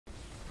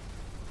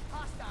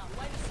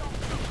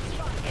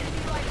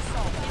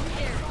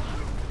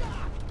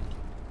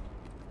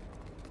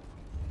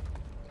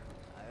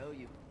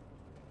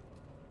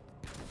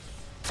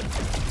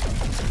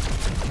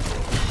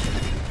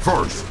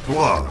First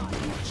blood.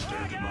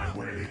 Stand in my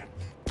way.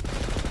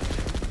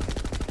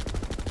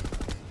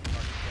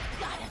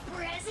 Got a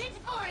present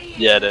for you.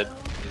 Yeah, dude.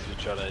 He's been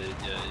trying to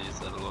use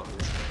that a lot.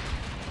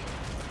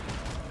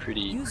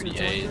 Pretty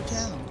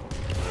AIDS.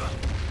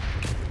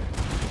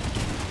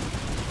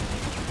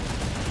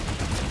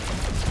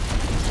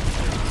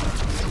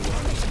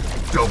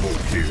 Double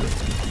kill.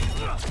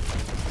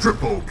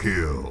 Triple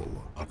kill.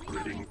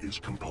 Upgrading is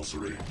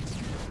compulsory.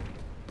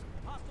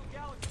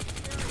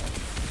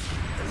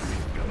 Enemy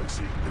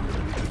galaxy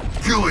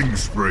eliminated. Killing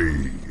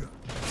spree.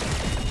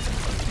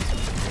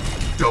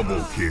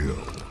 Double kill.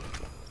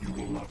 You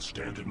will not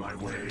stand in my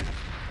way.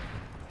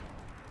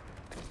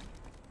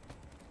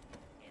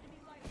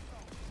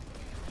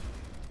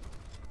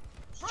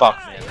 Fuck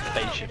man, the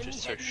phase shift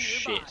is so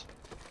shit.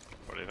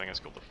 What do you think it's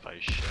called, the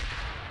phase shift?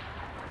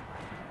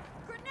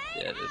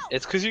 Yeah, dude.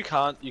 It's because you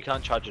can't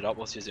charge it up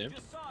whilst you zoom.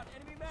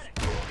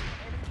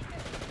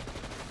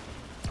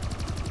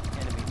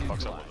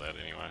 Fucks up with that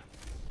anyway.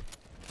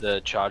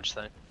 The charge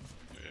thing.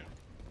 Yeah.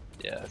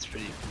 Yeah, it's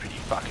pretty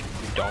fucking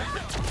dumb.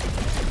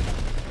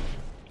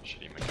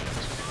 Shitty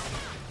mechanics.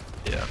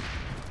 Yeah.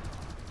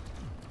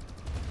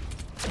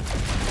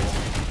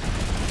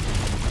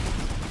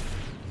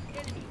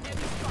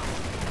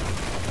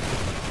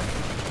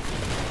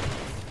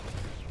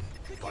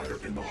 Fire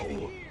in the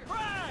hole.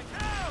 Frag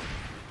out!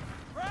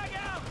 Frag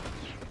out!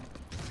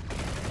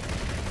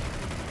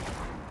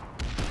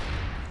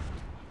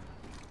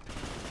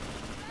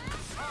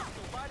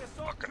 Hostile light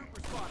assault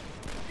trooper spotted.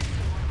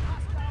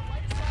 Hostile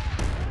light assault.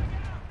 Frag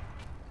out!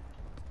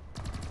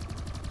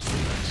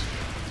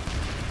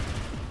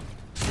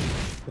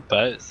 The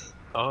boats.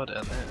 Oh,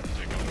 down there.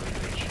 Take over the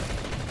bridge.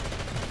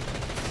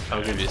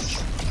 I'll give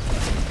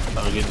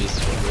you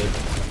swim with.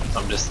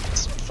 I'm just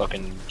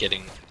fucking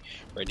getting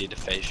ready to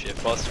phase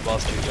shift. Whilst you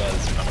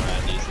guys run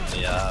around using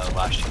the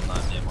Lashed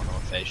Nerbski, I'm on a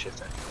phase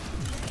shifting.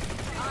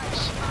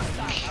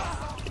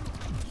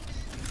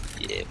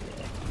 Yeah,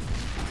 man.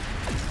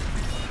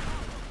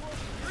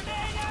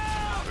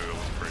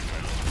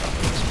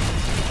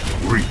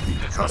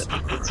 Repeat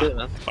customer. That's it,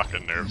 man.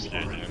 Fucking nerves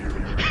again.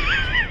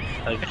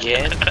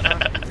 Again?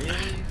 Fuck,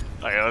 really?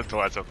 I got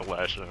twice with the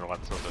lash and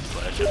once with the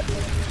slash.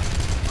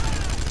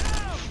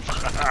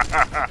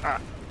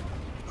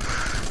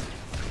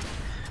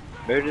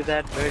 Murder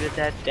that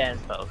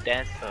dance folk.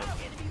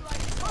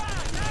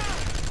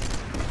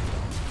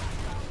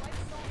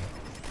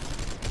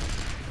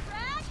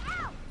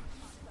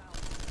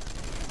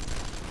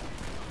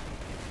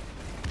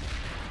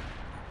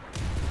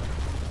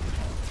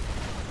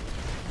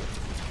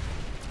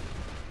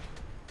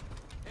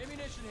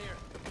 Ammunition here.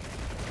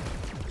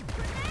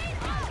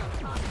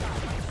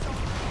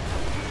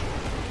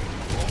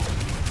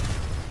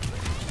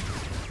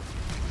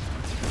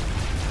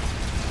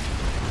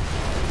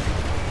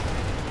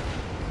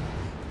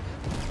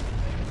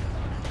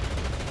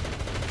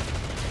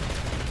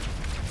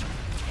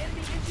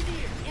 Enemy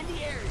engineer in the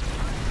area.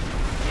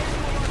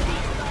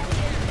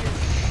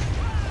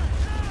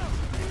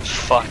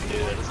 Fuck,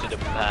 dude, I just did a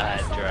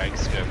mad drag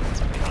scope on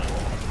some behind.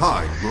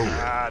 High roller.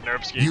 Ah,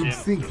 Nerbski You'd again.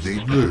 think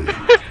they'd learn.